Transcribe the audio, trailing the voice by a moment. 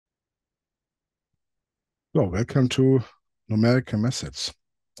So, welcome to Numerical Methods.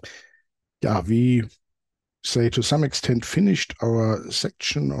 Yeah, we say to some extent finished our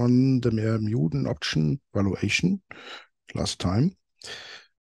section on the Bermudan option valuation last time.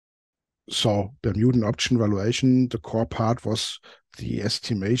 So, Bermudan option valuation, the core part was the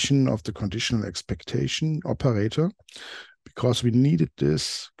estimation of the conditional expectation operator, because we needed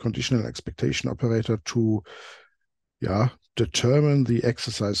this conditional expectation operator to determine the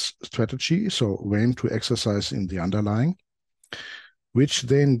exercise strategy, so when to exercise in the underlying, which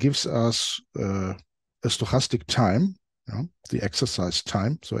then gives us a stochastic time, the exercise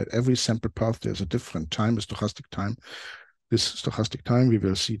time. So at every sample path, there's a different time, a stochastic time. This stochastic time, we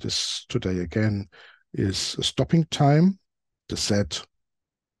will see this today again, is a stopping time. The set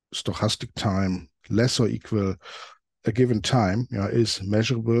stochastic time less or equal a given time is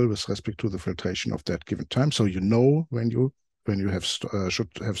measurable with respect to the filtration of that given time. So you know when you have should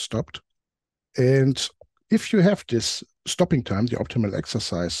have stopped. And if you have this stopping time, the optimal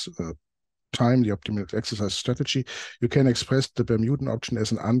exercise time, the optimal exercise strategy, you can express the Bermudan option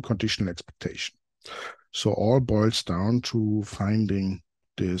as an unconditional expectation. So all boils down to finding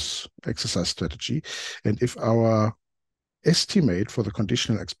this exercise strategy. And if our estimate for the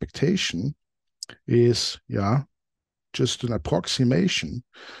conditional expectation is, just an approximation,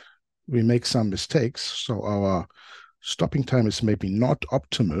 we make some mistakes. So our stopping time is maybe not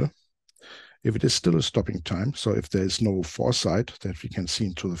optimal. If it is still a stopping time, so if there is no foresight that we can see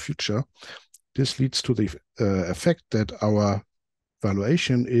into the future, this leads to the effect that our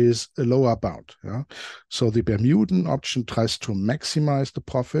valuation is a lower bound. So the Bermudan option tries to maximize the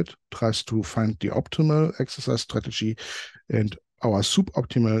profit, tries to find the optimal exercise strategy, and our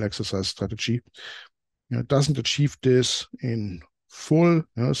suboptimal exercise strategy doesn't achieve this in full.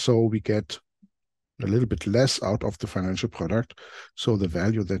 So we get a little bit less out of the financial product. So the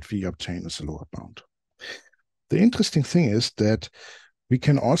value that we obtain is a lower bound. The interesting thing is that we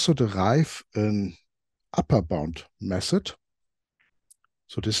can also derive an upper bound method.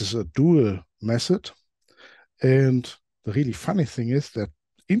 So this is a dual method. And the really funny thing is that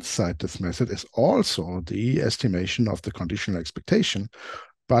inside this method is also the estimation of the conditional expectation,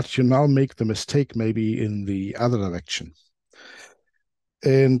 but you now make the mistake maybe in the other direction.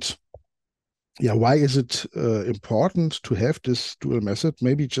 And why is it important to have this dual method?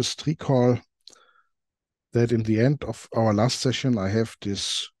 Maybe just recall that in the end of our last session, I have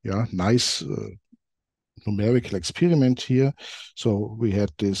this nice numerical experiment here. So we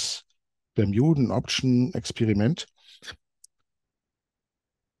had this Bermudan option experiment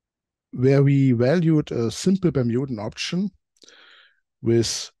where we valued a simple Bermudan option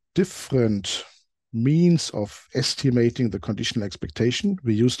with different means of estimating the conditional expectation.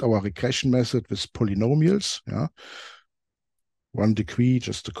 We used our regression method with polynomials, one degree,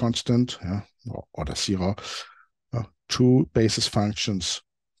 just a constant, order zero, two basis functions,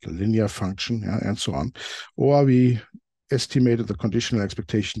 a linear function, and so on. Or we estimated the conditional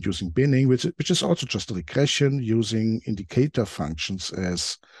expectation using binning, which is also just a regression using indicator functions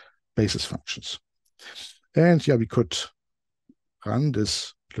as basis functions. And we could run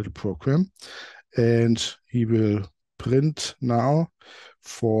this little program, and he will print now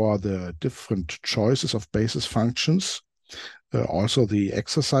for the different choices of basis functions, also the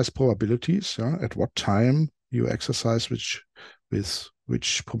exercise probabilities, at what time you exercise with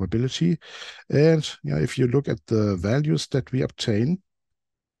which probability. And if you look at the values that we obtain,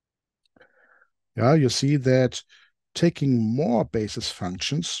 you see that taking more basis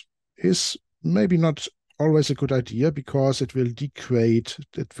functions is maybe not always a good idea, because it will decrease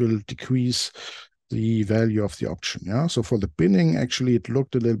the value of the option. So for the binning, actually, it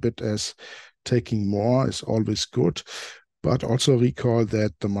looked a little bit as taking more is always good. But also recall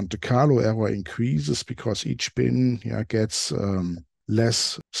that the Monte Carlo error increases because each bin gets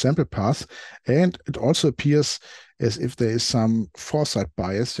less sample path. And it also appears as if there is some foresight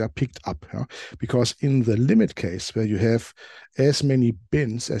bias picked up. Because in the limit case, where you have as many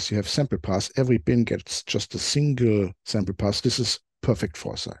bins as you have sample paths, every bin gets just a single sample path. This is perfect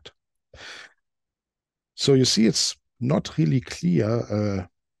foresight. So you see, it's not really clear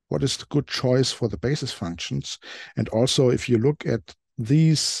what is the good choice for the basis functions. And also, if you look at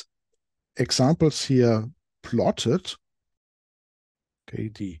these examples here plotted,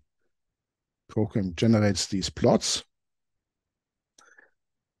 the program generates these plots.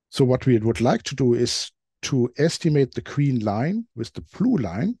 So what we would like to do is to estimate the green line with the blue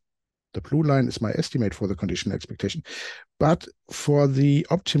line. The blue line is my estimate for the conditional expectation. But for the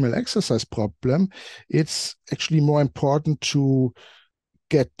optimal exercise problem, it's actually more important to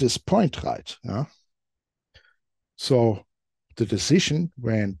get this point right. So the decision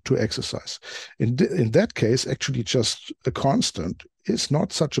when to exercise. In that case, actually just a constant is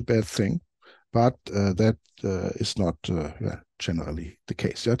not such a bad thing, but that is not generally the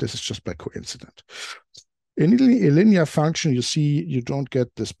case. Yeah, this is just by coincidence. In a linear function, you see you don't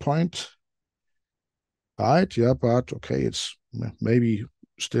get this point, right? Yeah, but okay, it's maybe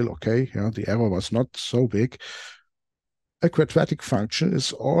still okay. Yeah, the error was not so big. A quadratic function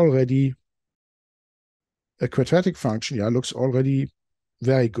is already looks already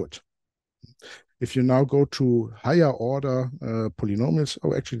very good. If you now go to higher order polynomials,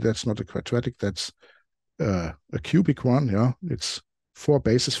 oh, actually that's not a quadratic, that's a cubic one. Yeah, it's 4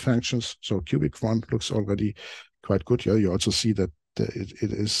 basis functions, so cubic one looks already quite good. Yeah, you also see that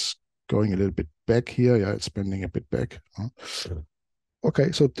it is going a little bit back here. Yeah, it's bending a bit back.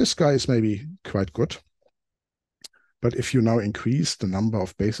 Okay, so this guy is maybe quite good. But if you now increase the number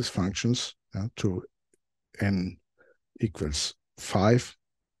of basis functions to n equals 5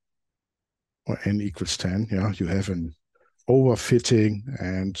 or n equals 10, yeah, you have an overfitting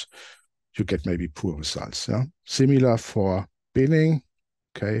and you get maybe poor results. Yeah, similar for binning.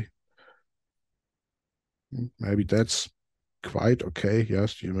 Okay, maybe that's quite okay.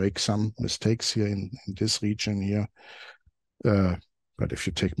 Yes, you make some mistakes here in this region here. But if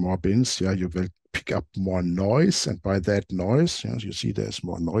you take more bins, yeah, you will pick up more noise. And by that noise, yeah, you see there's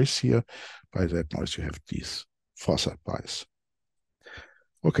more noise here. By that noise, you have these foresight bias.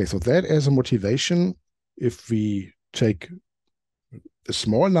 Okay, so that as a motivation, if we take a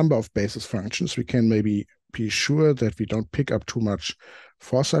small number of basis functions, we can maybe be sure that we don't pick up too much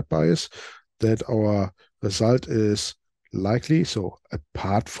foresight bias, that our result is likely, so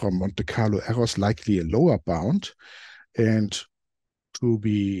apart from Monte Carlo errors, likely a lower bound. And to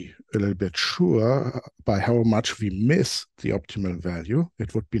be a little bit sure by how much we miss the optimal value,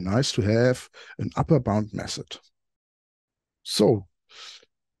 it would be nice to have an upper bound method. So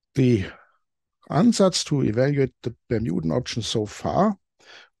the ansatz to evaluate the Bermudan option so far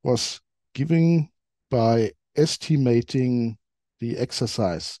was given by estimating the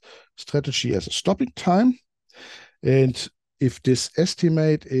exercise strategy as a stopping time. And if this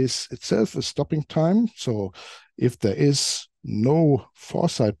estimate is itself a stopping time, so if there is no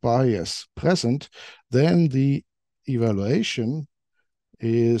foresight bias present, then the evaluation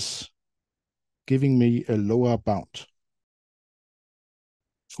is giving me a lower bound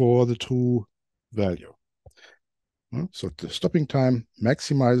for the true value. So the stopping time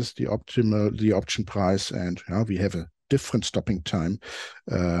maximizes the option price, and we have a different stopping time.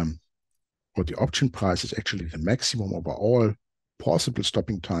 Or the option price is actually the maximum over all possible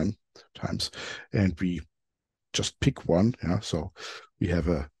stopping times, and we just pick one. Yeah, so we have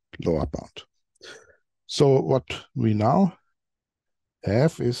a lower bound. So what we now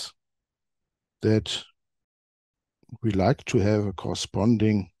have is that we like to have a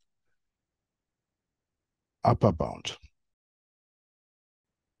corresponding upper bound.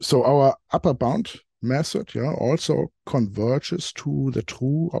 So our upper bound method, also converges to the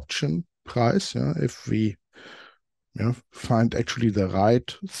true option price. If we find actually the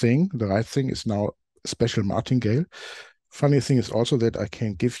right thing. The right thing is now a special martingale. Funny thing is also that I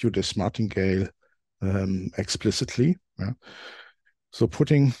can give you this martingale explicitly. So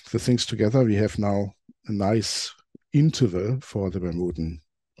putting the things together, we have now a nice interval for the Bermudan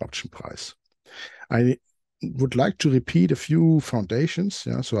option price. I would like to repeat a few foundations.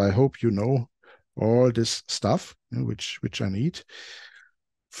 So I hope you know all this stuff which I need.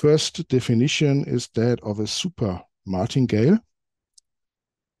 First definition is that of a super martingale.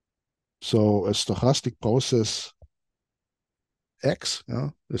 So a stochastic process X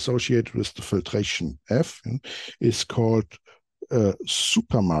associated with the filtration F is called a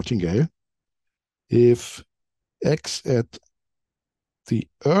super martingale if X at the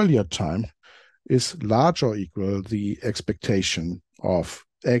earlier time is larger or equal the expectation of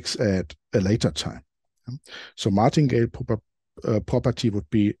X at a later time. So martingale property would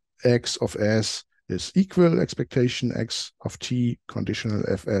be X of S is equal expectation X of T conditional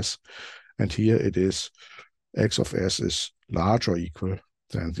Fs, and here it is X of S is larger or equal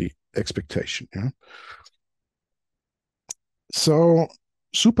than the expectation. So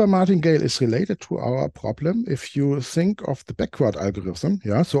super martingale is related to our problem if you think of the backward algorithm.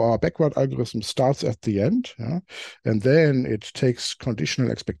 So our backward algorithm starts at the end, and then it takes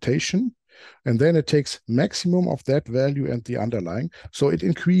conditional expectation, and then it takes maximum of that value and the underlying. So it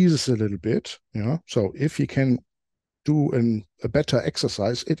increases a little bit. So if you can do a better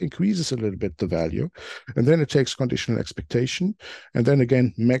exercise, it increases a little bit the value, and then it takes conditional expectation, and then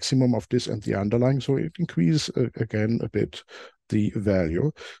again maximum of this and the underlying. So it increases again a bit the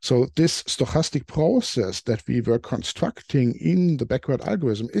value. So this stochastic process that we were constructing in the backward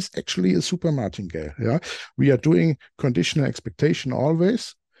algorithm is actually a super martingale. Yeah, we are doing conditional expectation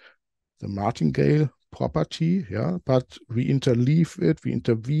always, the martingale property, yeah, but we interleave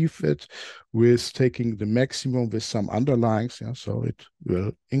it with taking the maximum with some underlyings, yeah, so it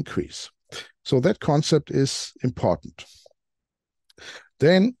will increase. So that concept is important.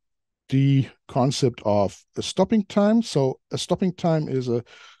 Then the concept of a stopping time. So a stopping time is a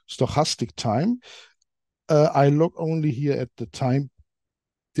stochastic time. I look only here at the time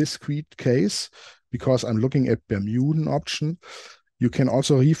discrete case because I'm looking at Bermudan option. You can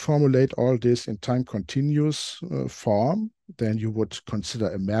also reformulate all this in time continuous form. Then you would consider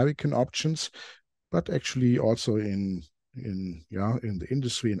American options, but actually also in the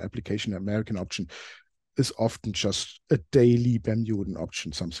industry and application, American option is often just a daily Bermudan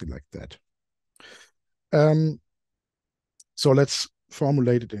option, something like that. So let's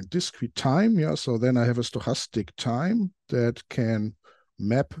formulate it in discrete time. Yeah, so then I have a stochastic time that can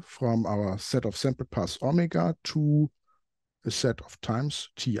map from our set of sample paths omega to a set of times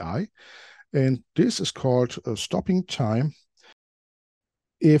ti. And this is called a stopping time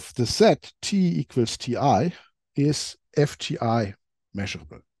if the set t equals ti is fti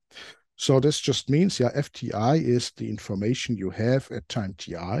measurable. So this just means, yeah, fti is the information you have at time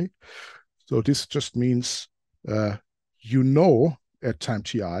ti. So this just means you know at time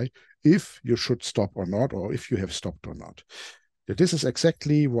ti if you should stop or not, or if you have stopped or not. This is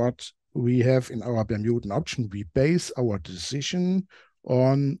exactly what we have in our Bermudan option. We base our decision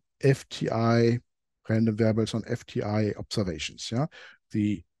on FTI random variables, on FTI observations. Yeah,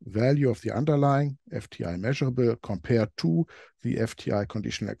 the value of the underlying FTI measurable compared to the FTI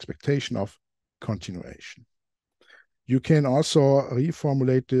conditional expectation of continuation. You can also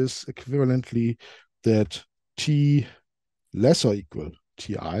reformulate this equivalently that t lesser or equal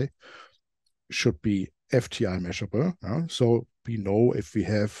ti should be FTI measurable. Yeah? So we know if we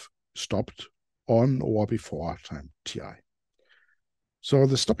have stopped on or before time ti. So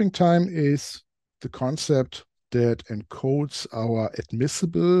the stopping time is the concept that encodes our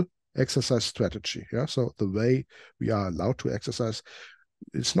admissible exercise strategy. Yeah, so the way we are allowed to exercise,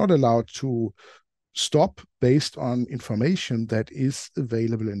 it's not allowed to stop based on information that is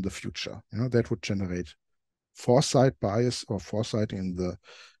available in the future. You know, that would generate foresight bias or foresight in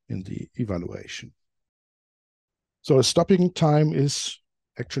the evaluation. So a stopping time is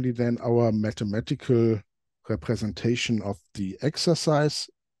actually then our mathematical representation of the exercise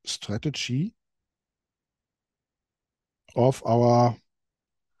strategy of our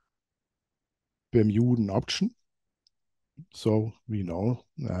Bermudan option. So we know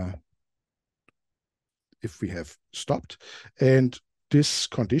if we have stopped. And this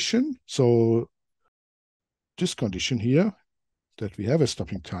condition, so this condition here, that we have a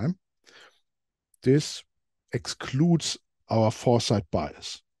stopping time, this excludes our foresight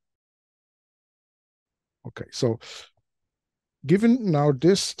bias. Okay, so given now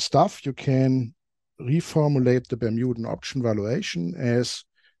this stuff, you can reformulate the Bermudan option valuation as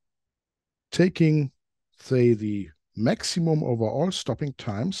taking, say, the maximum over all stopping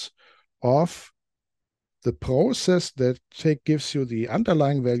times of the process that gives you the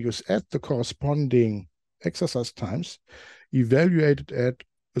underlying values at the corresponding exercise times, evaluated at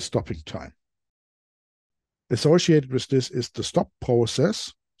a stopping time. Associated with this is the stop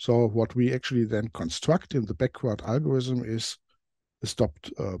process. So what we actually then construct in the backward algorithm is a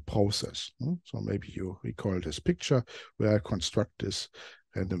stopped process. So maybe you recall this picture where I construct this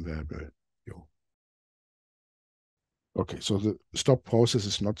random variable. Okay, so the stop process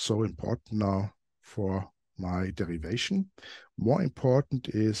is not so important now for my derivation. More important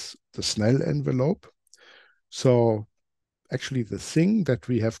is the Snell envelope. So actually the thing that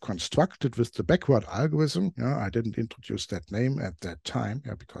we have constructed with the backward algorithm, I didn't introduce that name at that time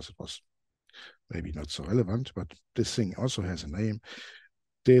because it was maybe not so relevant, but this thing also has a name.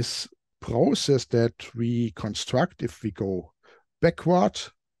 This process that we construct if we go backward,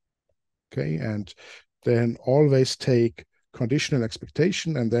 okay, and then always take conditional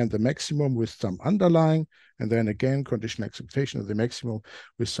expectation and then the maximum with some underlying, and then again conditional expectation of the maximum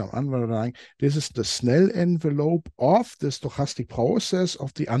with some underlying. This is the Snell envelope of the stochastic process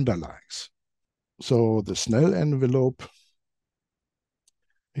of the underlyings. So the Snell envelope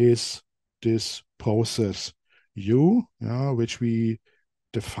is this process U, which we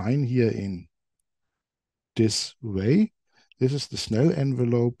define here in this way. This is the Snell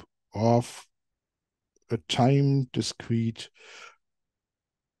envelope of a time discrete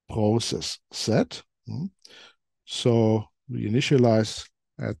process set. So we initialize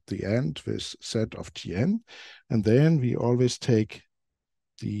at the end with set of Tn, and then we always take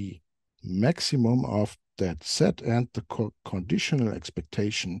the maximum of that set and the conditional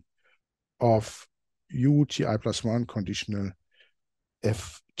expectation of u ti plus 1 conditional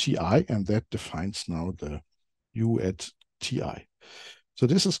f ti, and that defines now the u at ti. So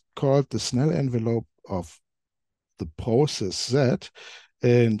this is called the Snell envelope of the process Z,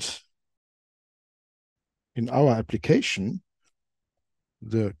 and in our application,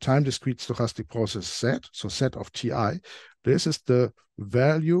 the time discrete stochastic process Z, so set of Ti, this is the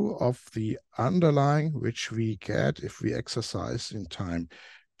value of the underlying which we get if we exercise in time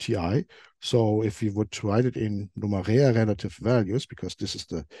Ti. So if we would write it in Numerical relative values, because this is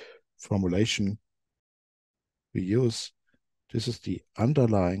the formulation we use, this is the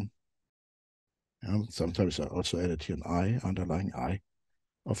underlying, and sometimes I also added here an I, underlying I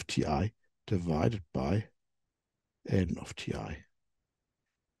of Ti divided by n of Ti.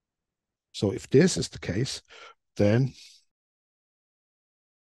 So if this is the case, then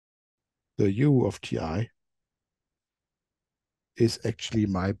the u of Ti is actually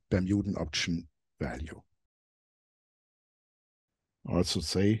my Bermudan option value. Also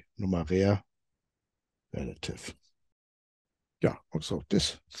say Numerical relative. Yeah, also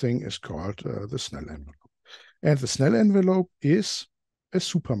this thing is called the Snell envelope. And the Snell envelope is a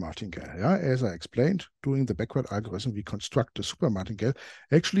super martingale. Yeah? As I explained, doing the backward algorithm, we construct a super martingale.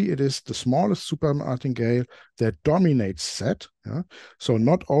 Actually, it is the smallest super martingale that dominates Z. Yeah? So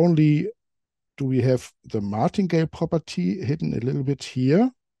not only do we have the martingale property hidden a little bit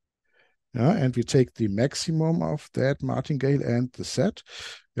here, yeah, and we take the maximum of that martingale and the set.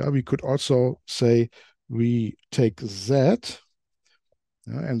 Yeah, we could also say we take Z,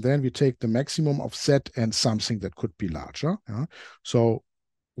 and then we take the maximum of Z and something that could be larger. Yeah? So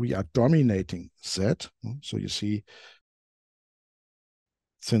we are dominating Z. So you see,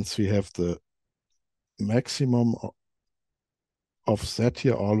 since we have the maximum of Z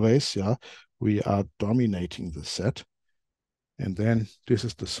here always, yeah, we are dominating the Z. And then this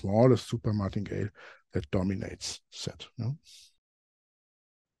is the smallest super martingale that dominates Z.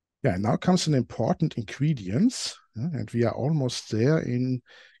 Yeah, now comes an important ingredient, and we are almost there in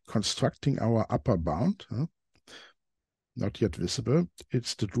constructing our upper bound. Not yet visible.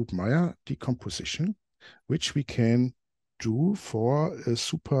 It's the Drup-Meyer decomposition, which we can do for a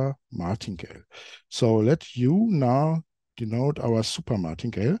super martingale. So let U now denote our super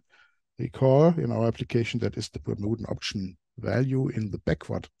martingale. Recall in our application that is the Bermudan option value in the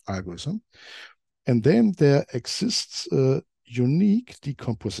backward algorithm. And then there exists a unique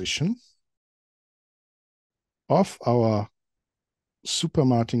decomposition of our super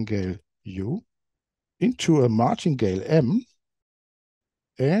martingale U into a martingale M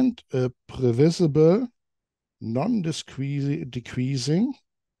and a previsible non-decreasing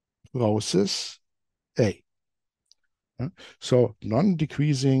process A. So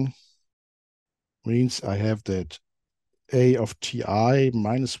non-decreasing means I have that A of Ti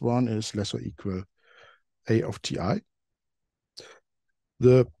minus 1 is less or equal A of Ti.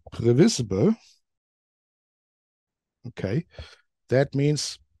 The previsible, okay, that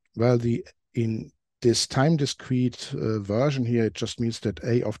means, well, in this time discrete version here, it just means that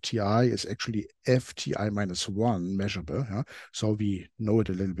A of Ti is actually Fti minus 1 measurable. Yeah? So we know it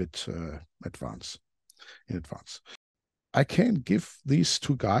a little bit in advance. I can give these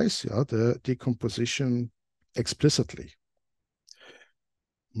two guys, yeah, the decomposition explicitly.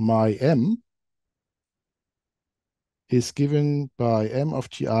 My M is given by M of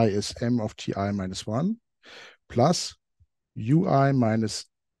Ti is M of Ti minus 1 plus Ui minus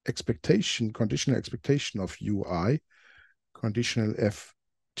expectation, conditional expectation of Ui, conditional F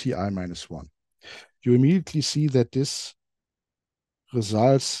Ti minus 1. You immediately see that this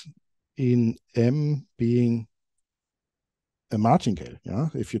results in M being a martingale. Yeah?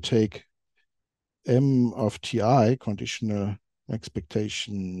 If you take M of Ti, conditional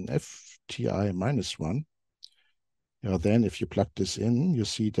expectation F Ti minus 1, yeah, then if you plug this in, you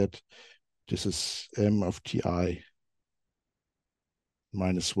see that this is M of Ti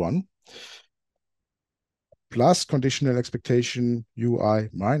minus 1 plus conditional expectation Ui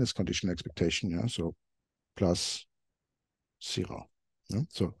minus conditional expectation, yeah, so plus 0. Yeah?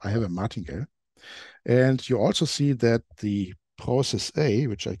 So I have a martingale. And you also see that the process A,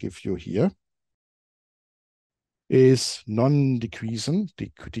 which I give you here, is non-decreasing,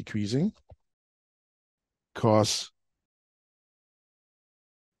 decreasing, because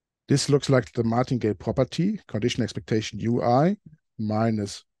this looks like the martingale property, conditional expectation Ui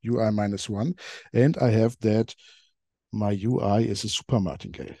minus 1, and I have that my Ui is a super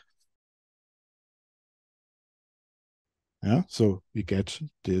martingale. Yeah, so we get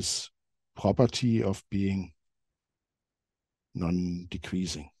this property of being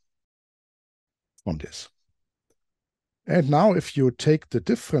non-decreasing from this. And now if you take the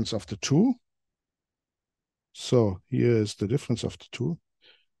difference of the two, so here is the difference of the two.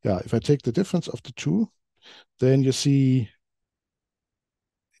 Yeah, if I take the difference of the two, then you see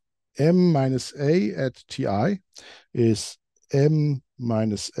m minus a at ti is m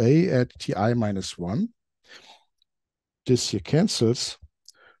minus a at ti minus 1. This here cancels.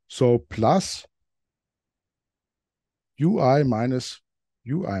 So plus ui minus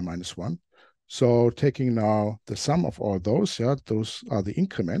 1. So taking now the sum of all those, yeah, those are the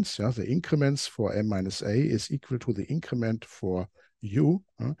increments. Yeah, the increments for m minus a is equal to the increment for u.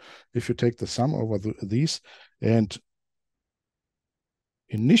 If you take the sum over these and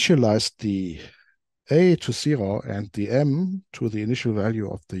initialize the a to 0 and the m to the initial value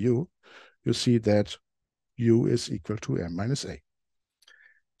of the u, you see that u is equal to m minus a.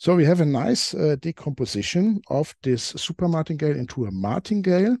 So we have a nice decomposition of this super martingale into a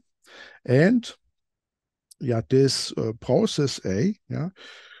martingale, and yeah, this process A, yeah,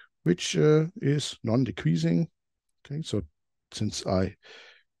 which is non-decreasing. Okay, so since I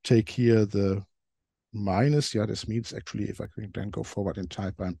take here the minus, yeah, this means actually if I can then go forward in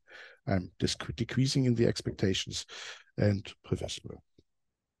time, I'm decreasing in the expectations and reversible.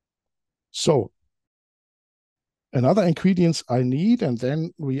 So another ingredients I need, and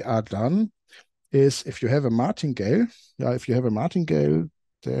then we are done, is if you have a martingale, yeah, if you have a martingale,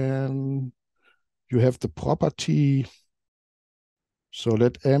 then you have the property, so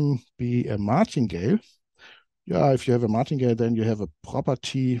let M be a martingale. Yeah, if you have a martingale, then you have a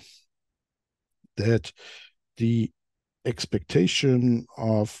property that the expectation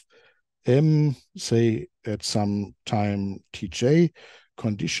of M, say at some time tj,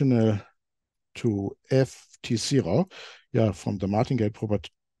 conditional to ft0, yeah, from the martingale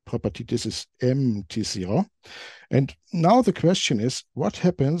property, this is mt0. And now the question is, what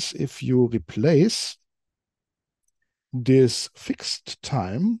happens if you replace this fixed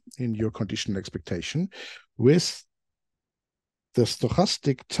time in your conditional expectation with the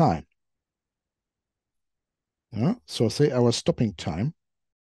stochastic time? Yeah? So say our stopping time.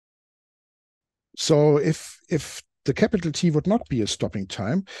 So if the capital T would not be a stopping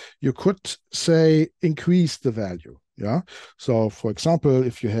time, you could say increase the value. Yeah. So for example,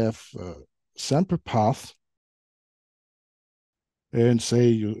 if you have a sample path and say,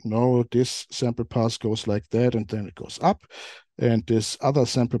 you know, this sample path goes like that and then it goes up, and this other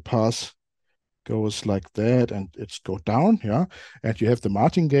sample path goes like that and it's go down, yeah. And you have the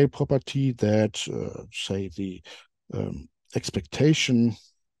martingale property that say the expectation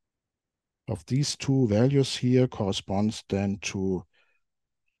of these two values here corresponds then to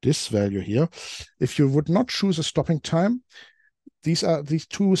this value here. If you would not choose a stopping time, these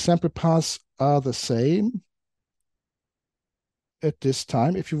two sample paths are the same at this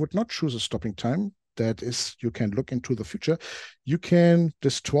time. If you would not choose a stopping time, that is, you can look into the future, you can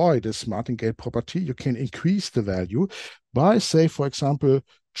destroy this martingale property. You can increase the value by, say, for example,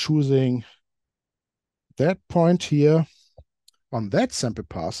 choosing that point here on that sample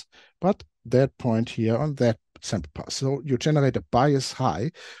path, but that point here on that sample path. So you generate a bias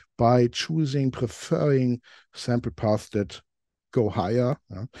high by preferring sample paths that go higher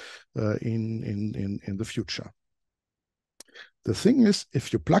in the future. The thing is,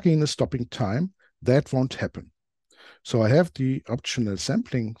 if you plug in a stopping time, that won't happen. So I have the optional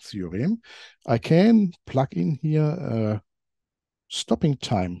sampling theorem. I can plug in here a stopping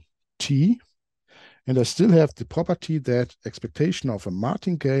time t, and I still have the property that expectation of a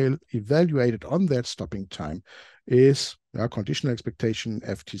martingale evaluated on that stopping time is conditional expectation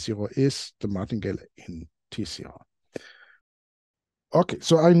ft0 is the martingale in t0. Okay,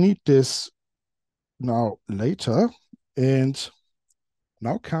 so I need this now later, and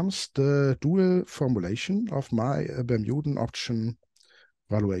now comes the dual formulation of my Bermudan option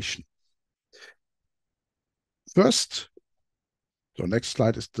valuation. First, so next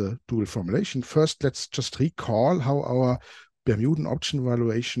slide is the dual formulation. First, let's just recall how our Bermudan option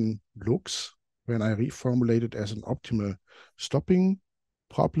valuation looks when I reformulate it as an optimal stopping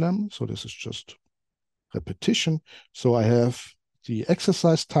problem. So this is just repetition. So I have the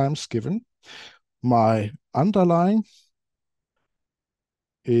exercise times given. My underlying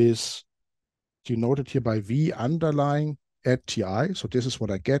is denoted here by V underlying at TI. So this is what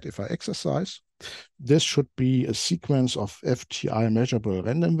I get if I exercise. This should be a sequence of FTI measurable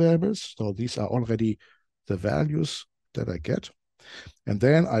random variables. So these are already the values that I get. And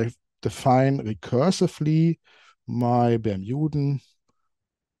then I define recursively my Bermudan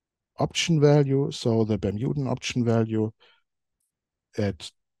option value. So the Bermudan option value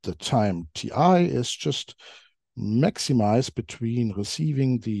at the time ti is just maximize between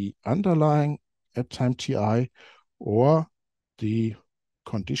receiving the underlying at time ti or the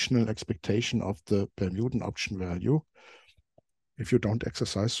conditional expectation of the Bermudan option value if you don't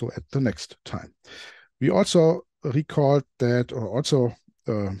exercise so at the next time. We also recalled that, or also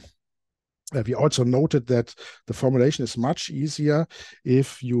we also noted that the formulation is much easier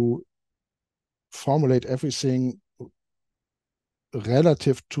if you formulate everything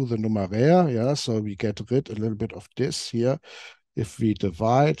relative to the numeraire. Yeah, so we get rid a little bit of this here if we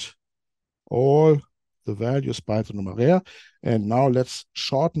divide all the values by the numeraire. And now let's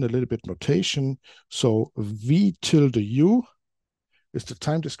shorten a little bit notation. So v tilde u is the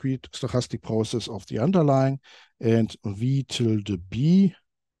time discrete stochastic process of the underlying, and v tilde b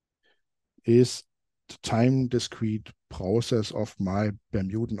is the time discrete process of my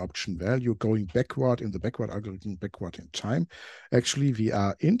Bermudan option value going backward in the backward algorithm, backward in time. Actually, we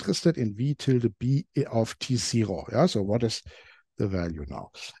are interested in v tilde b of t0. Yeah, so what is the value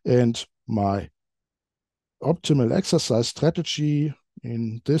now? And my optimal exercise strategy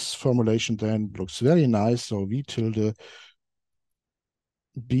in this formulation then looks very nice. So v tilde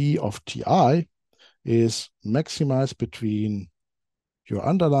b of ti is maximized between your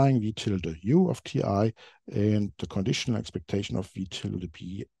underlying v tilde u of ti and the conditional expectation of v tilde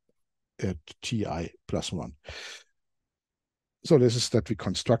b at ti plus 1. So this is that we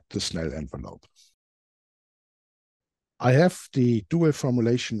construct the Snell envelope. I have the dual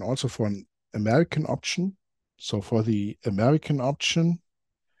formulation also for an American option. So for the American option,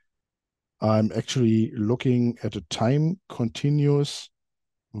 I'm actually looking at a time continuous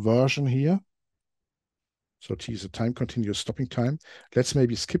version here. So t is a time continuous stopping time. Let's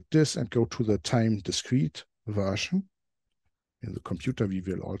maybe skip this and go to the time discrete version. In the computer, we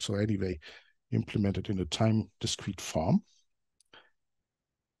will also anyway implement it in a time discrete form.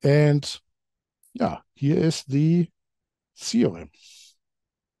 And yeah, here is the theorem.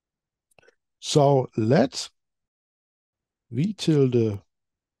 So let v tilde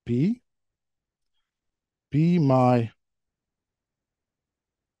b be my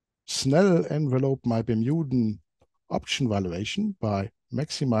Snell envelope, my Bermudan option valuation by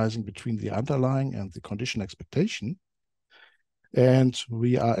maximizing between the underlying and the condition expectation. And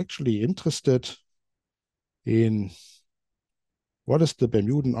we are actually interested in what is the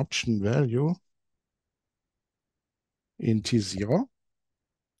Bermudan option value in T0.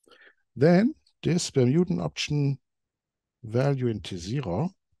 Then this Bermudan option value in T0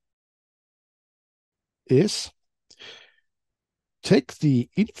 is take the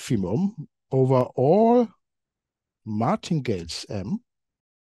infimum over all martingales M.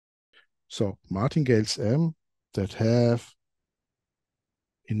 So martingales M that have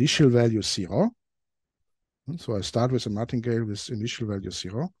initial value 0. So I start with a martingale with initial value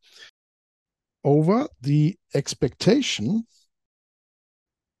 0 over the expectation.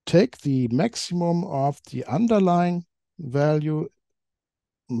 Take the maximum of the underlying value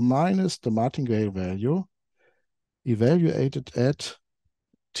minus the martingale value evaluated at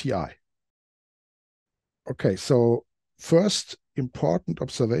ti. Okay, so first important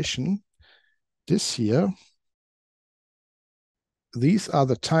observation, this here, these are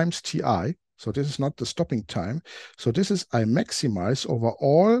the times ti. So this is not the stopping time. So this is I maximize over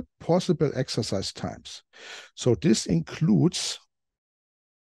all possible exercise times. So this includes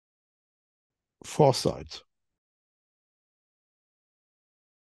foresight.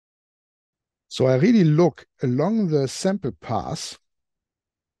 So I really look along the sample path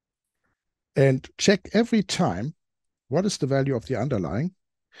and check every time what is the value of the underlying.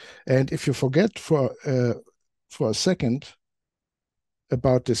 And if you forget for a second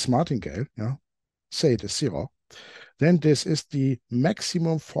about this martingale, yeah, say it is 0, then this is the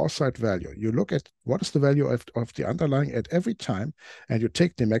maximum foresight value. You look at what is the value of the underlying at every time, and you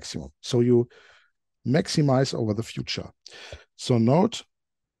take the maximum. So you maximize over the future. So note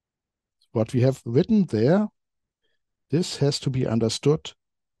what we have written there. This has to be understood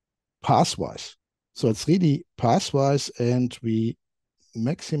pathwise. So it's really pathwise, and we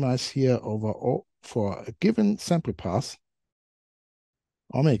maximize here over all for a given sample path,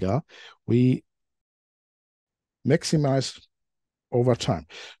 omega, we maximize over time.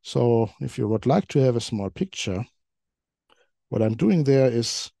 So if you would like to have a small picture, what I'm doing there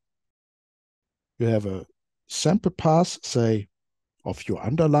is you have a sample path, say, of your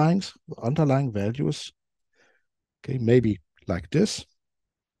underlying values, okay, maybe like this,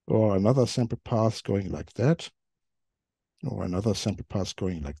 or another sample path going like that, or another sample path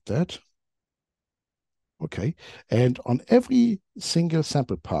going like that. Okay, and on every single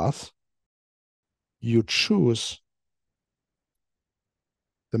sample path, you choose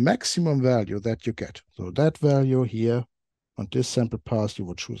the maximum value that you get. So that value here on this sample pass, you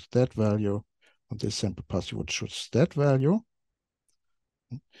would choose that value. On this sample pass, you would choose that value.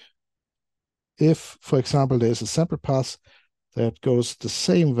 If, for example, there is a sample pass that goes the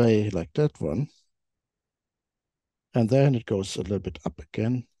same way like that one, and then it goes a little bit up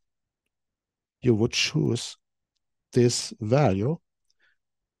again, you would choose this value,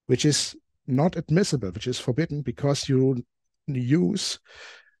 which is not admissible, which is forbidden, because you use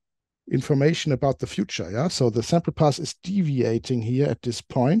information about the future. Yeah, so the sample pass is deviating here at this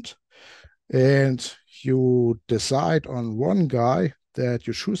point, and you decide on one guy that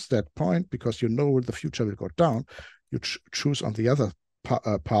you choose that point because you know the future will go down. You choose on the other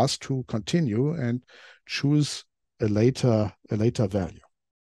pass to continue and choose a later value.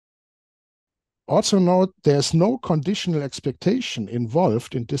 Also note there's no conditional expectation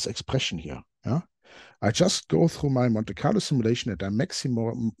involved in this expression here. Yeah? I just go through my Monte Carlo simulation and I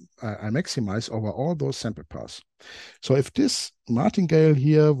maximize over all those sample paths. So if this martingale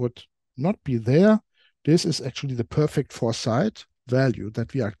here would not be there, this is actually the perfect foresight value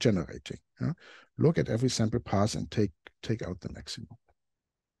that we are generating. Yeah? Look at every sample path and take out the maximum.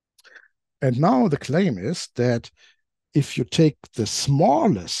 And now the claim is that if you take the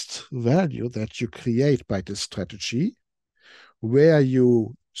smallest value that you create by this strategy, where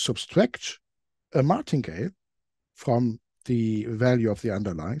you subtract a martingale from the value of the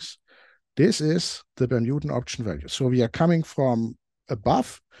underlyings, this is the Bermudan option value. So we are coming from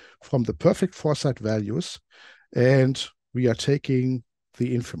above, from the perfect foresight values, and we are taking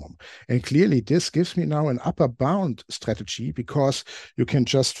the infimum. And clearly this gives me now an upper bound strategy, because you can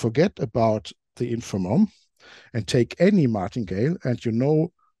just forget about the infimum and take any martingale, and you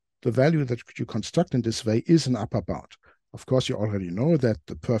know the value that you construct in this way is an upper bound. Of course, you already know that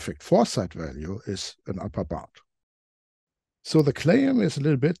the perfect foresight value is an upper bound. So the claim is a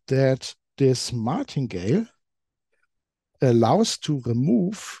little bit that this martingale allows to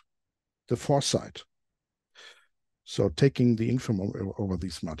remove the foresight. So taking the infimum over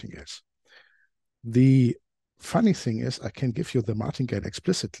these martingales. The funny thing is I can give you the martingale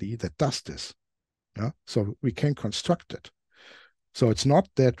explicitly that does this. Yeah? So we can construct it. So it's not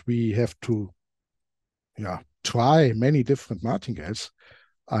that we have to try many different martingales.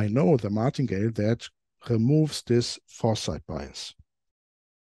 I know the martingale that removes this foresight bias.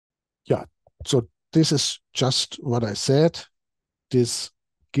 Yeah, so this is just what I said. This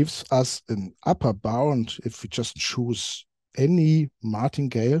gives us an upper bound if we just choose any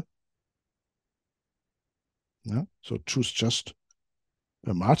martingale. Yeah, so choose just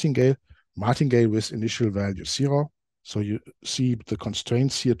a martingale with initial value 0. So you see the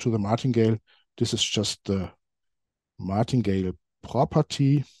constraints here to the martingale. This is just the martingale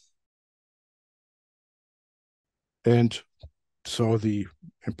property. And so the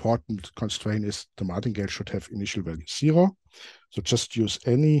important constraint is the martingale should have initial value 0. So just use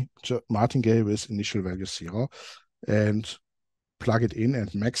any martingale with initial value 0 and plug it in and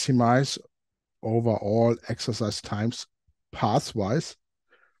maximize over all exercise times pathwise.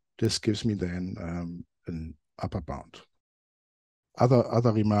 This gives me then an upper bound.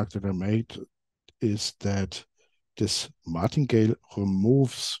 Other remark that I made is that this martingale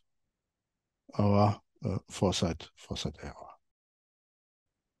removes our foresight error.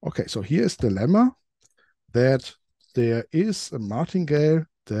 Okay, so here's the lemma that there is a martingale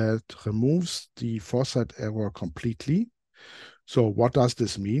that removes the foresight error completely. So what does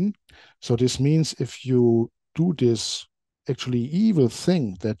this mean? So this means if you do this actually evil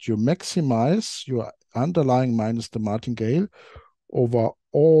thing that you maximize your underlying minus the martingale over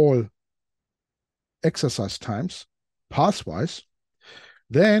all exercise times pathwise,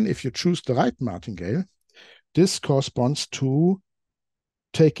 then if you choose the right martingale, this corresponds to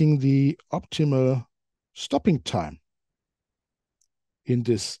taking the optimal stopping time in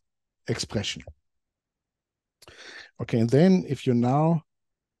this expression. Okay, and then if you now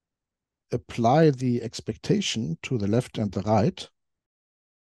apply the expectation to the left and the right,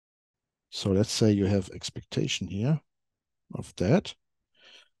 so let's say you have expectation here of that.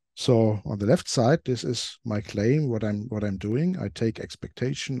 So on the left side, this is my claim, what I'm doing. I take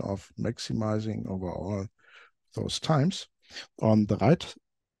expectation of maximizing over all those times. On the right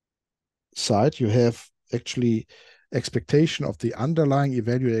side, you have actually expectation of the underlying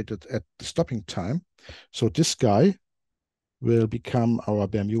evaluated at the stopping time. So this guy will become our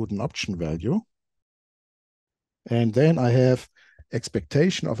Bermudan option value. And then I have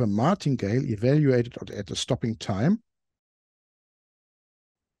expectation of a martingale evaluated at the stopping time.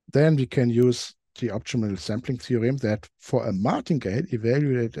 Then we can use the optimal sampling theorem that for a martingale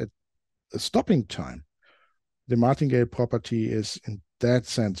evaluated at a stopping time, the martingale property is in that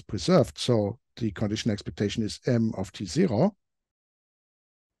sense preserved. So the conditional expectation is m of t0.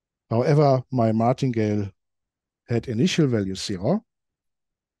 However, my martingale had initial value 0.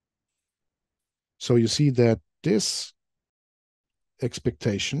 So you see that this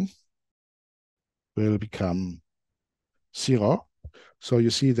expectation will become 0. So you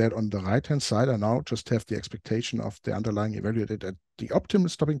see that on the right-hand side, I now just have the expectation of the underlying evaluated at the optimal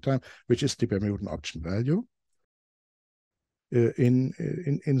stopping time, which is the Bermudan option value in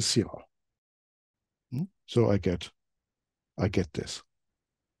 0. So I get this.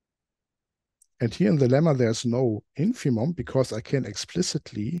 And here in the lemma, there's no infimum because I can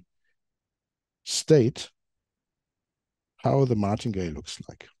explicitly state how the martingale looks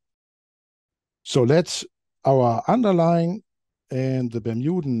like. So let's our underlying and the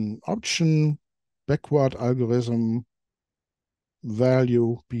Bermudan option backward algorithm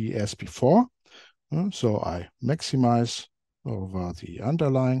value be as before. So I maximize over the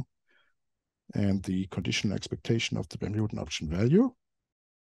underlying and the conditional expectation of the Bermudan option value.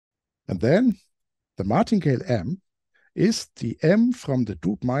 And then the martingale M is the M from the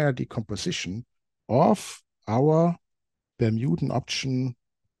Doob-Meyer decomposition of our Bermudan option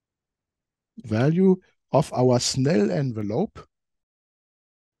value of our Snell envelope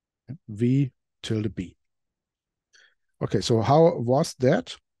V tilde B. Okay, so how was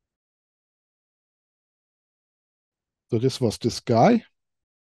that? So this was this guy.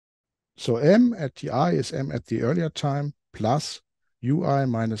 So M at the I is M at the earlier time plus UI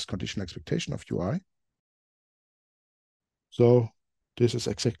minus conditional expectation of UI. So this is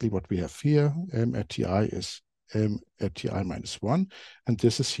exactly what we have here. M at the I is M at the I minus 1. And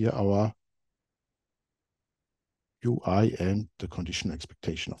this is here our UI and the conditional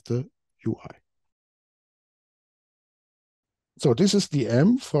expectation of the UI. So this is the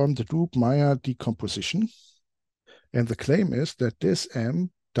M from the Doob-Meyer decomposition. And the claim is that this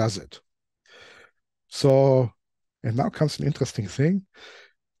M does it. So, and now comes an interesting thing.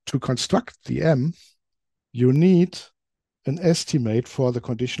 To construct the M, you need an estimate for the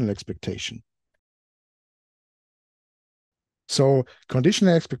conditional expectation. So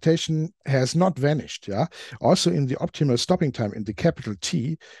conditional expectation has not vanished. Yeah. Also in the optimal stopping time in the capital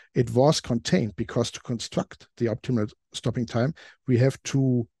T, it was contained because to construct the optimal stopping time, we have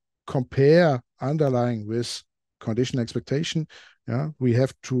to compare underlying with conditional expectation. Yeah. We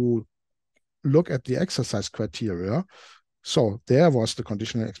have to look at the exercise criteria. So there was the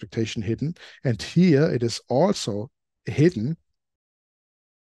conditional expectation hidden. And here it is also hidden.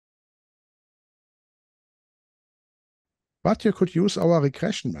 But you could use our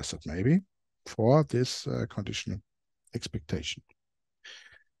regression method maybe for this conditional expectation.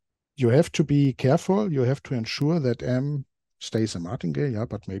 You have to be careful. You have to ensure that M stays a martingale. Yeah,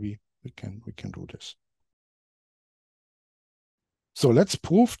 but maybe we can do this. So let's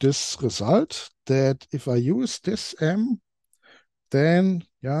prove this result that if I use this M, then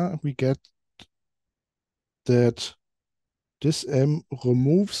yeah, we get that this M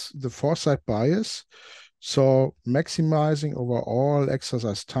removes the foresight bias. So maximizing over all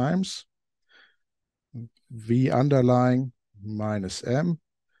exercise times, V underlying minus M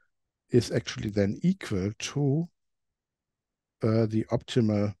is actually then equal to the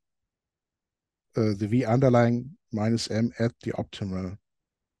optimal, the V underlying minus M at the optimal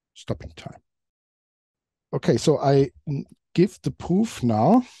stopping time. Okay, so I give the proof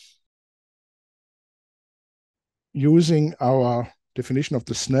now using our definition of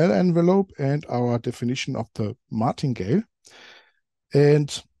the Snell envelope and our definition of the martingale.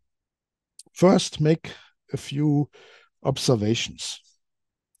 And first make a few observations.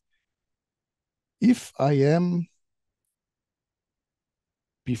 If I am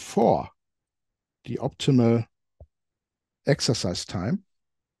before the optimal exercise time,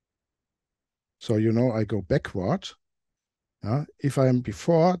 so you know I go backward. If I am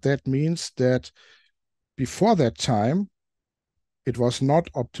before, that means that before that time, it was not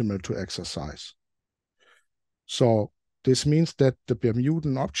optimal to exercise. So this means that the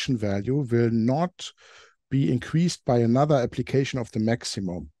Bermudan option value will not be increased by another application of the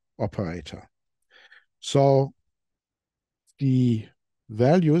maximum operator. So the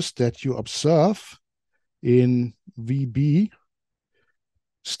values that you observe in VB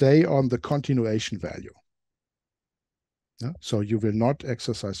stay on the continuation value. So you will not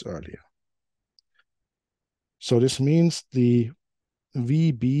exercise earlier. So this means the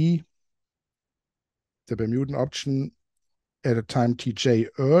VB, the Bermudan option at a time Tj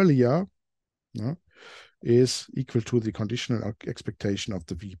earlier, is equal to the conditional expectation of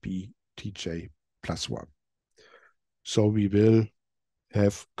the VB Tj plus 1. So we will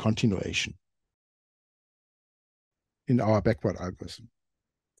have continuation. in our backward algorithm.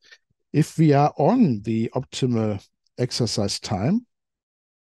 If we are on the optimal exercise time,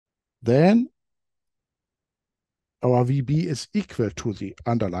 then our VB is equal to the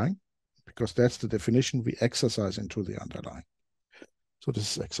underlying, because that's the definition we exercise into the underlying. So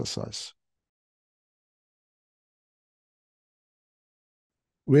this is exercise.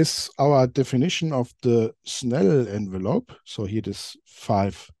 With our definition of the Snell envelope, so here it is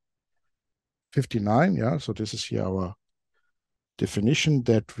 559, yeah, so this is here our definition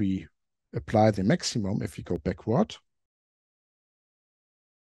that we apply the maximum if we go backward.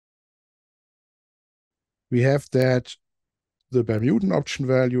 We have that the Bermudan option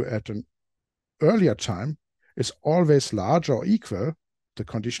value at an earlier time is always larger or equal the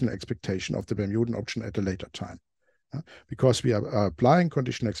conditional expectation of the Bermudan option at a later time. Because we are applying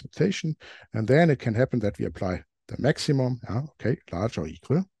conditional expectation, and then it can happen that we apply the maximum, okay, larger or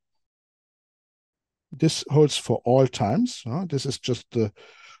equal. This holds for all times. This is just the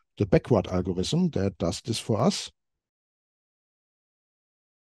backward algorithm that does this for us.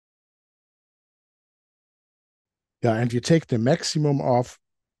 Yeah, and we take the maximum of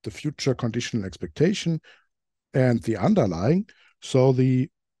the future conditional expectation and the underlying. So the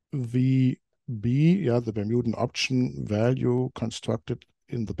VB, yeah, the Bermudan option value constructed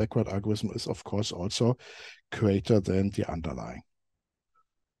in the backward algorithm is, of course, also greater than the underlying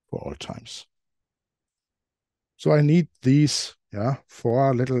for all times. So I need these, yeah,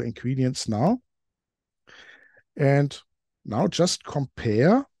 4 little ingredients now. And now just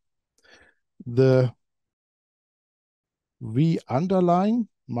compare the V underlying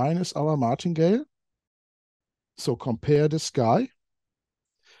minus our martingale. So compare this guy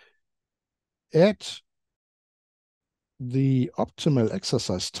at the optimal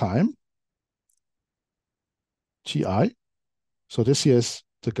exercise time, TI. So this here is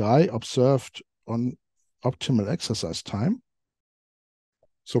the guy observed on optimal exercise time.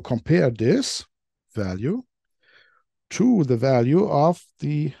 So compare this value to the value of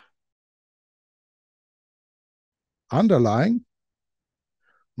the underlying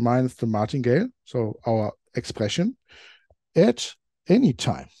minus the martingale, so our expression, at any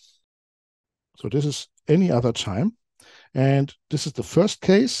time. So this is any other time. And this is the first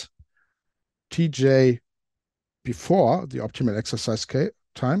case, TJ before the optimal exercise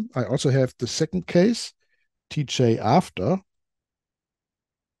time. I also have the second case, TJ after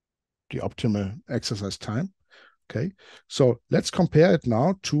the optimal exercise time. Okay, so let's compare it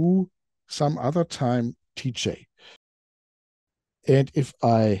now to some other time TJ. And if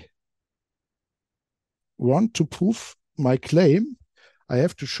I want to prove my claim, I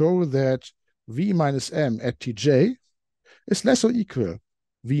have to show that V minus M at TJ is less or equal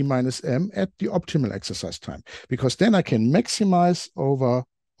V minus M at the optimal exercise time, because then I can maximize over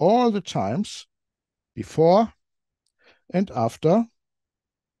all the times before and after.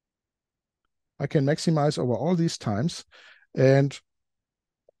 I can maximize over all these times, and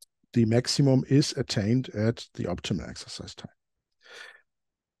the maximum is attained at the optimal exercise time.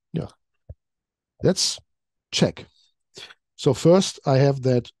 Yeah, let's check. So first I have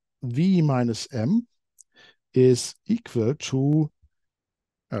that V minus M is equal to,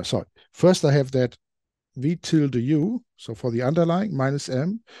 first I have that V tilde U, so for the underlying, minus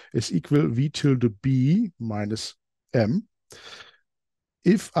M is equal V tilde B minus M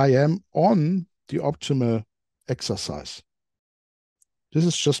if I am on the optimal exercise. This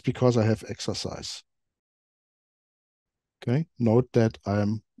is just because I have exercise. Okay, note that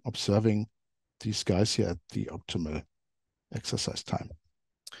I'm observing these guys here at the optimal exercise time.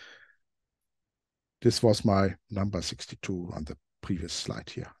 This was my number 62 on the previous slide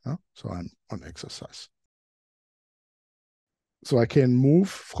here. So I'm on exercise. So I can move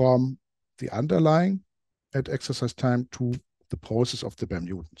from the underlying at exercise time to the process of the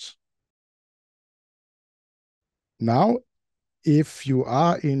Bermudans. Now, if you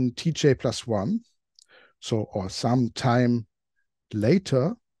are in TJ plus 1, so or some time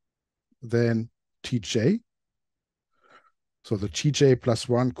later than TJ, so the TJ plus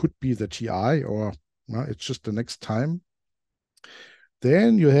 1 could be the TI, or it's just the next time,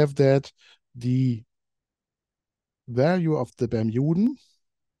 then you have that the value of the Bermudan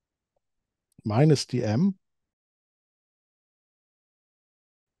minus the M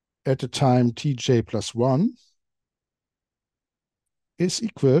at the time TJ plus 1 is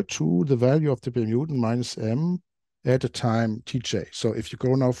equal to the value of the Bermudan minus M at the time TJ. So if you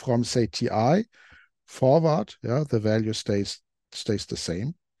go now from, say, TI forward, yeah, the value stays the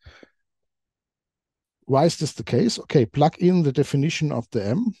same. Why is this the case? Okay, plug in the definition of the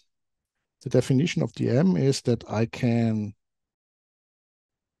M. The definition of the M is that I can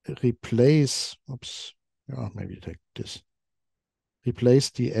replace, maybe take this. Replace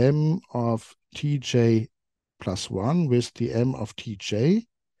the m of tj plus 1 with the m of tj,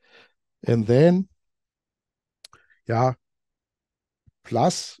 and then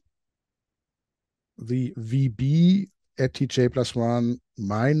plus the VB at tj plus 1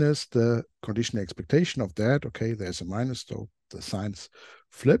 minus the conditional expectation of that. Okay, there's a minus, so the signs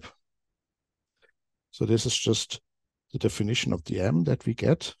flip. So this is just the definition of the m that we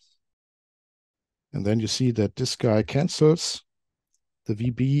get. And then you see that this guy cancels. The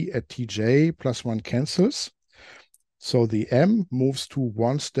VB at tj plus 1 cancels. So the m moves to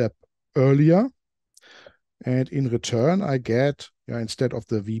one step earlier. And in return, I get, instead of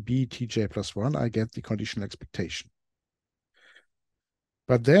the VB tj plus 1, I get the conditional expectation.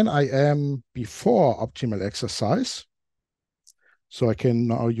 But then I am before optimal exercise. So I can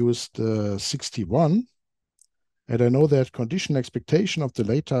now use the 61. And I know that conditional expectation of the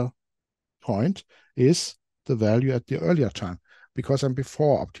later point is the value at the earlier time, because I'm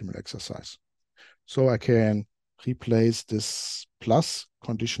before optimal exercise. So I can replace this plus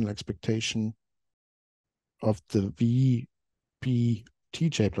conditional expectation of the VB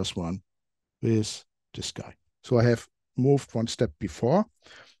tj plus 1 with this guy. So I have moved one step before,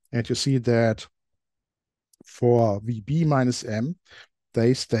 and you see that for VB minus M,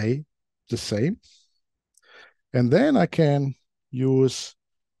 they stay the same. And then I can use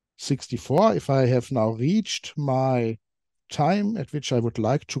 64 if I have now reached my time at which I would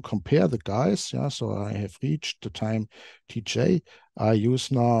like to compare the guys. So I have reached the time tj. I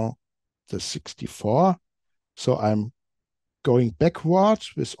use now the 64. So I'm going backward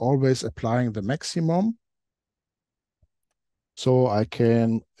with always applying the maximum. So I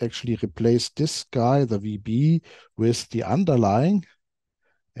can actually replace this guy, the VB, with the underlying,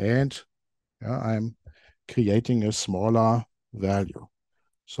 and I'm creating a smaller value.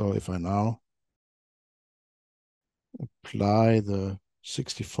 So if I now apply the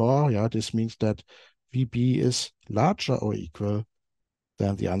 64, this means that VB is larger or equal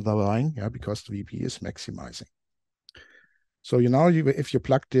than the underlying, because the VB is maximizing. So if you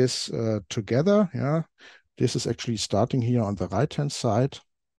plug this together, this is actually starting here on the right-hand side.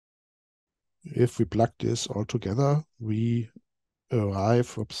 If we plug this all together, we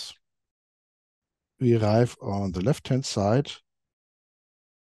arrive on the left-hand side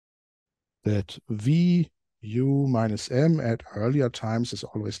that VU minus M at earlier times is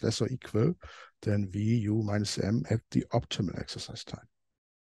always less or equal than VU minus M at the optimal exercise time.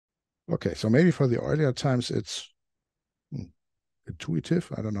 Okay, so maybe for the earlier times it's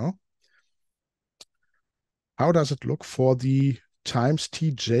intuitive, I don't know. How does it look for the times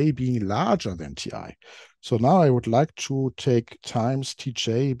tj being larger than ti? So now I would like to take times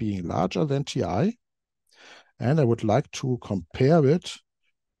tj being larger than ti, and I would like to compare it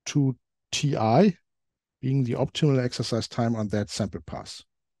to ti being the optimal exercise time on that sample pass.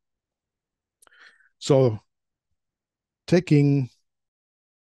 So taking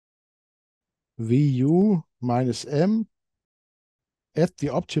VU minus M at the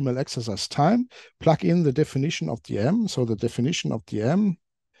optimal exercise time, plug in the definition of the M. So the definition of the M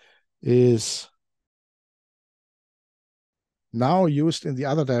is now used in the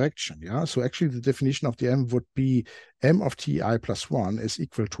other direction. So actually the definition of the M would be M of ti plus 1 is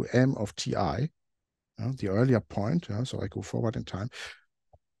equal to M of ti, the earlier point. So I go forward in time,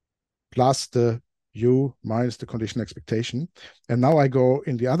 plus the U minus the conditional expectation. And now I go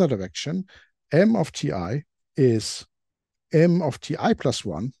in the other direction. M of ti is M of ti plus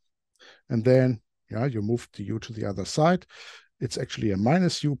 1. And then you move the U to the other side. It's actually a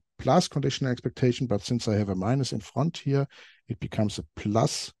minus U plus conditional expectation, but since I have a minus in front here, it becomes a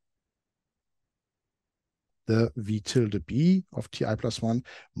plus the V tilde B of ti plus 1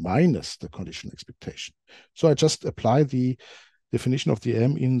 minus the conditional expectation. So I just apply the definition of the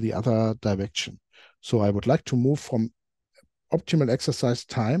M in the other direction. So I would like to move from optimal exercise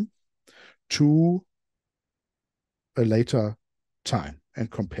time to a later time and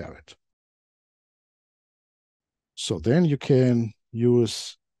compare it. So then you can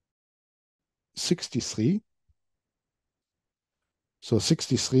use 63. So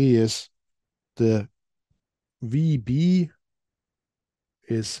 63 is the VB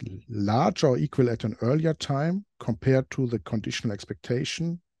is larger or equal at an earlier time compared to the conditional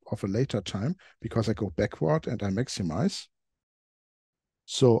expectation of a later time, because I go backward and I maximize.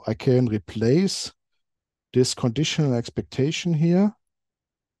 So I can replace this conditional expectation here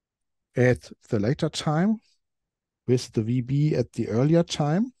at the later time with the VB at the earlier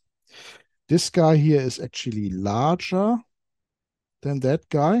time. This guy here is actually larger than that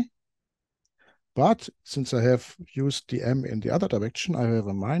guy. But since I have used the M in the other direction, I have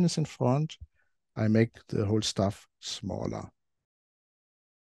a minus in front, I make the whole stuff smaller.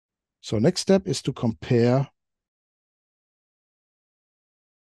 So next step is to compare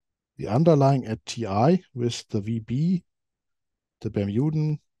the underlying at TI with the VB, the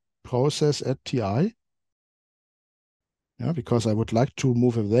Bermudan process at TI. Yeah, because I would like to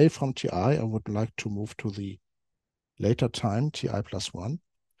move away from TI. I would like to move to the later time, TI plus 1.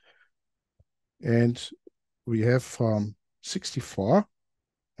 And we have from 64,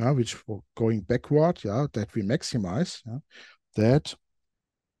 which we're going backward, that we maximize, that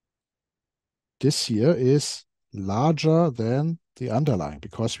this here is larger than the underlying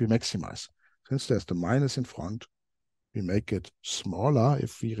because we maximize. Since there's the minus in front, we make it smaller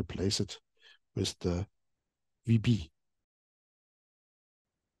if we replace it with the VB.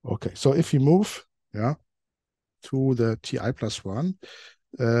 Okay, so if we move to the TI plus 1,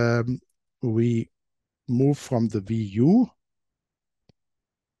 we move from the VU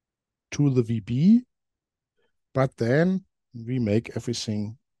to the VB, but then we make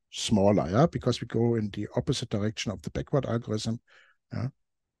everything smaller, because we go in the opposite direction of the backward algorithm,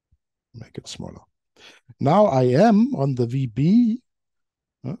 make it smaller. Now I am on the VB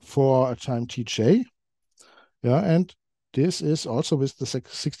for a time tj, and this is also with the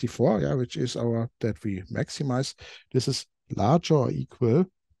 64, which is our that we maximize. This is larger or equal.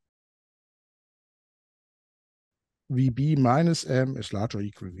 VB minus M is larger or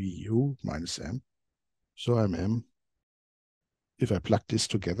equal VU minus M. So I'm M. If I plug this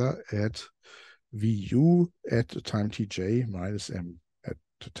together at VU at the time tj minus M at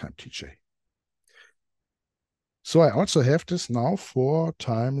the time tj. So I also have this now 4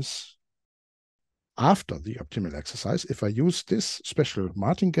 times after the optimal exercise. If I use this special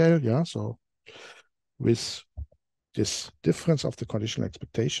martingale, so with this difference of the conditional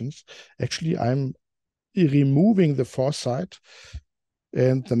expectations, actually I'm removing the foresight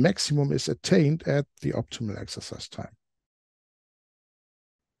and the maximum is attained at the optimal exercise time.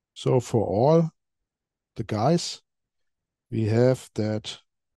 So for all the guys, we have that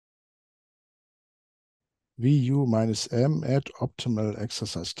VU minus M at optimal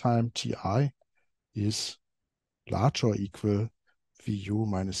exercise time TI is larger or equal VU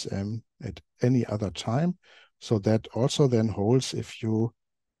minus M at any other time. So that also then holds if you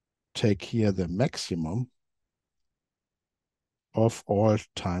take here the maximum of all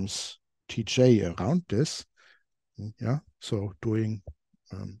times TJ around this. So doing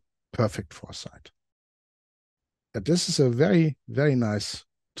perfect foresight. And this is a very, very nice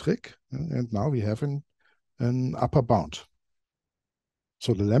trick. And now we have an upper bound.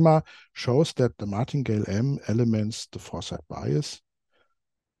 So the lemma shows that the martingale M elements the foresight bias.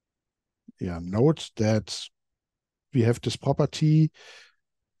 Note that we have this property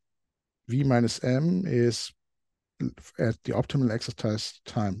V minus M is at the optimal exercise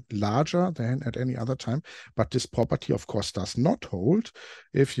time larger than at any other time. But this property, of course, does not hold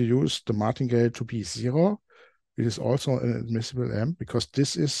if you use the martingale to be 0. It is also an admissible M because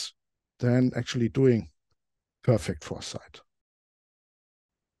this is then actually doing perfect foresight.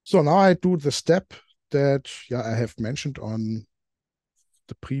 So now I do the step that I have mentioned on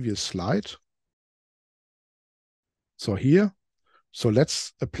the previous slide. So here,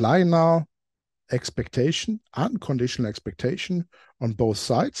 let's apply now expectation, unconditional expectation on both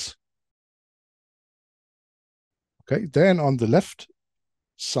sides. Okay, then on the left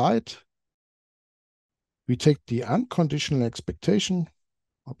side, we take the unconditional expectation.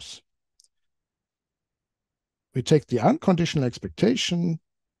 We take the unconditional expectation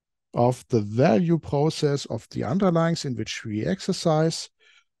of the value process of the underlyings in which we exercise,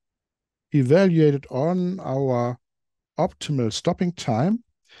 evaluated on our optimal stopping time.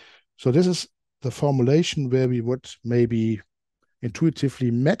 So this is the formulation where we would maybe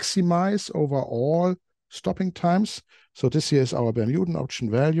intuitively maximize over all stopping times. So this here is our Bermudan option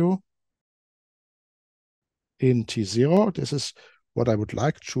value in T0. This is what I would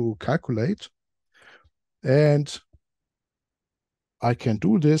like to calculate. And I can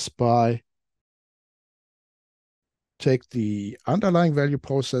do this by take the underlying value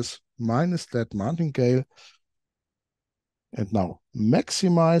process minus that martingale and now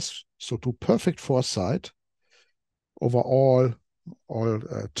maximize, so do perfect foresight over all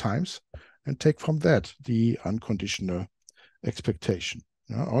times and take from that the unconditional expectation.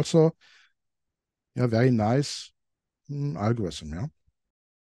 Also, very nice algorithm.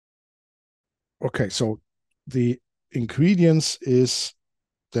 Okay, so the ingredients is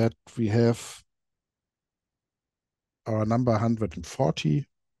that we have our number 140.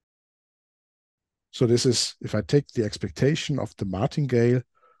 So this is, if I take the expectation of the martingale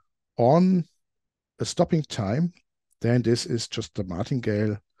on a stopping time, then this is just the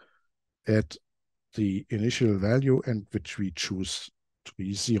martingale at the initial value and which we choose to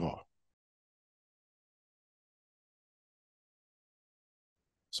be 0.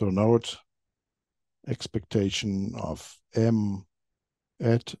 So note expectation of m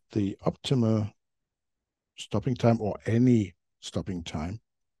at the optimal stopping time or any stopping time.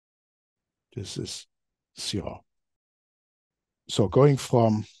 This is 0. So going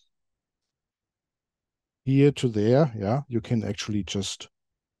from here to there, yeah, you can actually just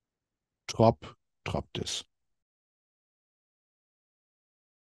drop this.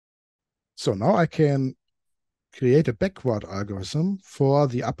 So now I can create a backward algorithm for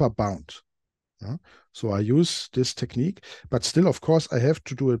the upper bound. Yeah? So I use this technique, but still, of course, I have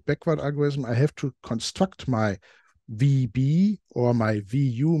to do a backward algorithm. I have to construct my VB or my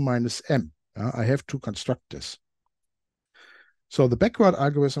VU minus M. Yeah? I have to construct this. So the backward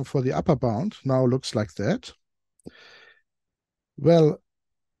algorithm for the upper bound now looks like that. Well,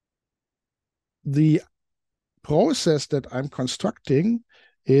 the process that I'm constructing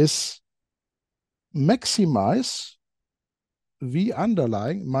is maximize V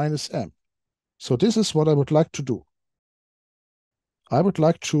underlying minus M. So this is what I would like to do. I would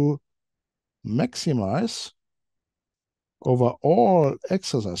like to maximize over all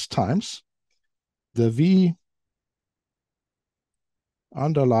exercise times the V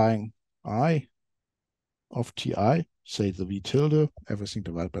underlying I of Ti, say the V tilde, everything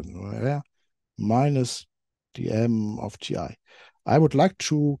divided by the minus the M of Ti. I would like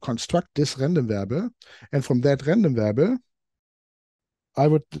to construct this random variable, and from that random variable, I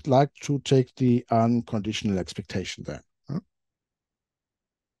would like to take the unconditional expectation then.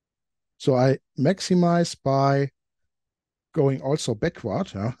 So I maximize by going also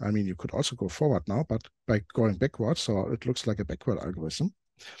backward. I mean, you could also go forward now, but by going backward, so it looks like a backward algorithm.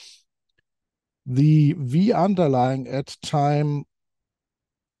 The V underlying at time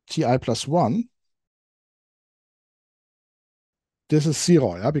Ti plus 1, this is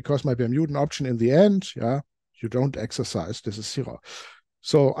 0, yeah, because my Bermudan option in the end, yeah, you don't exercise, this is 0.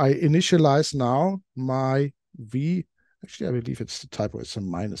 So I initialize now my V, actually I believe it's the typo, it's a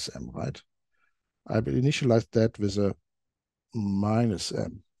minus M, right? I will initialize that with a minus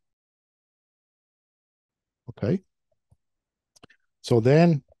M. Okay. So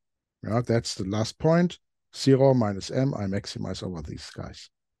then, yeah, that's the last point, 0 minus M, I maximize over these guys.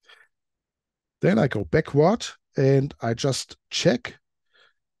 Then I go backward and I just check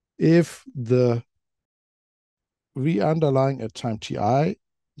if the V underlying at time Ti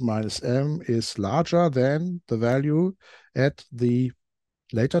minus M is larger than the value at the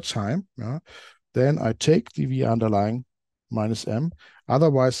later time, yeah, then I take the V underlying minus M.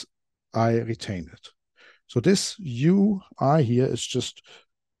 Otherwise, I retain it. So this UI here is just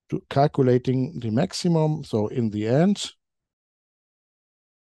calculating the maximum. So in the end,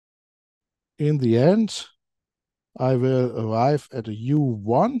 I will arrive at a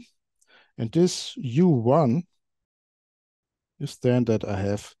U1, and this U1 is then that I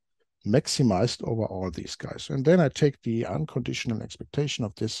have maximized over all these guys. And then I take the unconditional expectation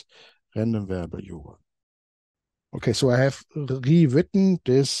of this random variable U1. Okay, so I have rewritten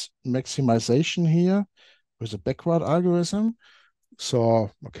this maximization here with a backward algorithm.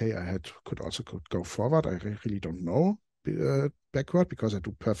 So, okay, could also go forward. I really don't know backward because I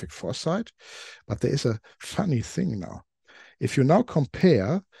do perfect foresight. But there is a funny thing now. If you now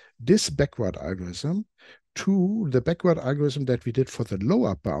compare this backward algorithm to the backward algorithm that we did for the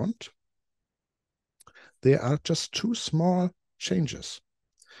lower bound, there are just two small changes.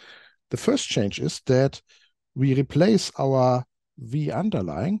 The first change is that we replace our V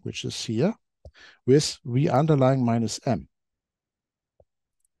underlying, which is here, with V underlying minus M.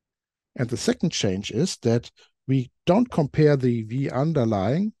 And the second change is that we don't compare the V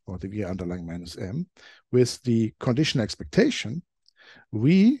underlying or the V underlying minus M with the conditional expectation.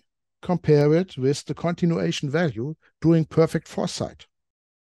 We compare it with the continuation value doing perfect foresight.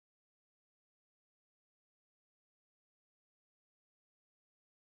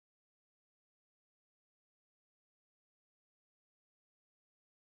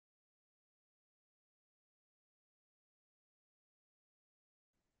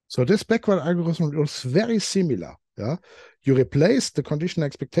 So this backward algorithm looks very similar. Yeah, you replace the conditional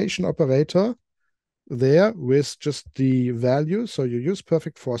expectation operator there with just the value. So you use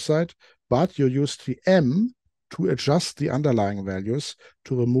perfect foresight, but you use the M to adjust the underlying values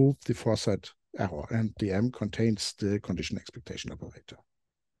to remove the foresight error. And the M contains the conditional expectation operator.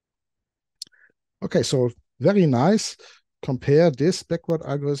 Okay, so very nice. Compare this backward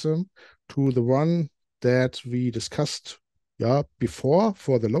algorithm to the one that we discussed before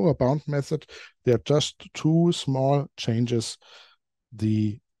for the lower bound method. There are just two small changes.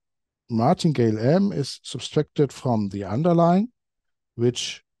 The martingale M is subtracted from the underlying,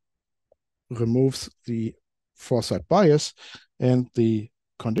 which removes the foresight bias, and the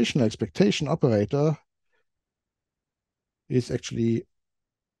conditional expectation operator is actually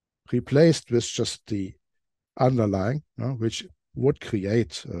replaced with just the underlying, which would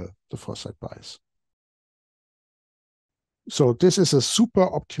create the foresight bias. So this is a super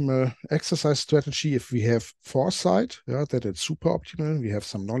optimal exercise strategy if we have foresight, that it's super optimal. We have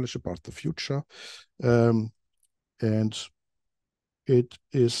some knowledge about the future. And it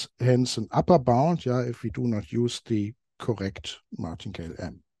is hence an upper bound, if we do not use the correct martingale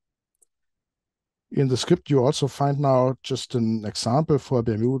M. In the script, you also find now just an example for a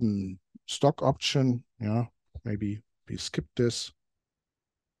Bermudan stock option. Maybe we skip this.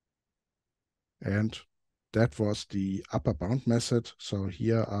 And that was the upper bound method. So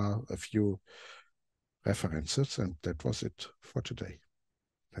here are a few references, and that was it for today.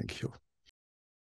 Thank you.